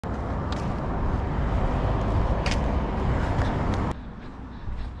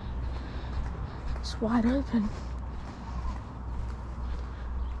wide open.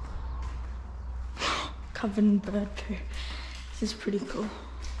 Covered in bird poo. This is pretty cool.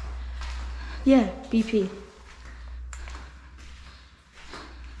 Yeah, BP.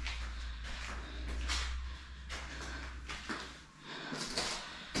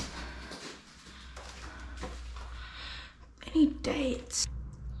 Any dates?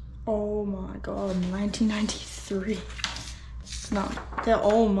 Oh my god, 1993. No, they're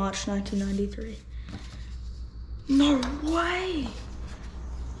all March 1993. No way!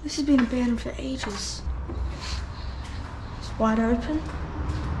 This has been abandoned for ages. It's wide open.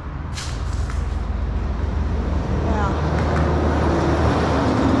 Wow.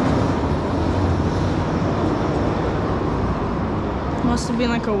 Must have been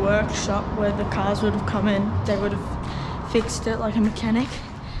like a workshop where the cars would have come in. They would have fixed it like a mechanic.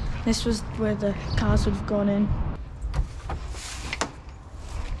 This was where the cars would have gone in.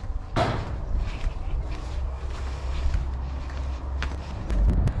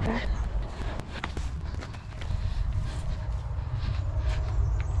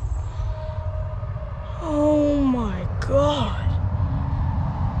 Oh my god.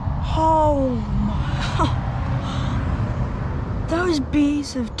 Oh my. Those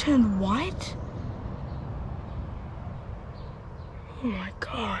bees have turned white? Oh my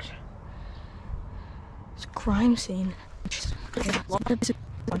god. It's a crime scene. Yeah,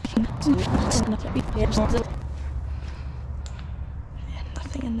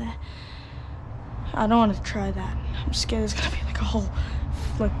 nothing in there. I don't want to try that. I'm scared there's gonna be like a whole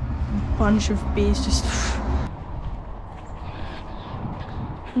like bunch of bees just.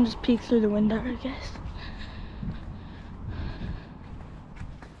 I'll just peek through the window, I guess.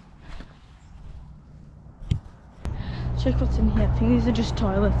 Check what's in here. I think these are just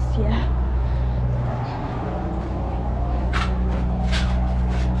toilets, yeah.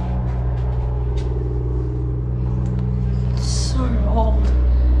 It's so old.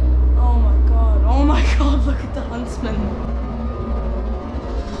 Oh my god. Oh my god, look at the huntsman.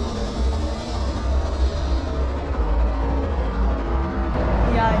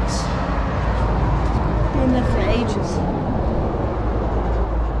 Yikes. Been there for ages.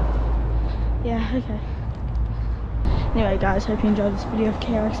 Yeah, okay. Anyway guys, hope you enjoyed this video of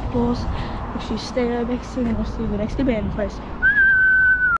KR Explores. Make sure you stay there, and I'll see you in the next abandoned place.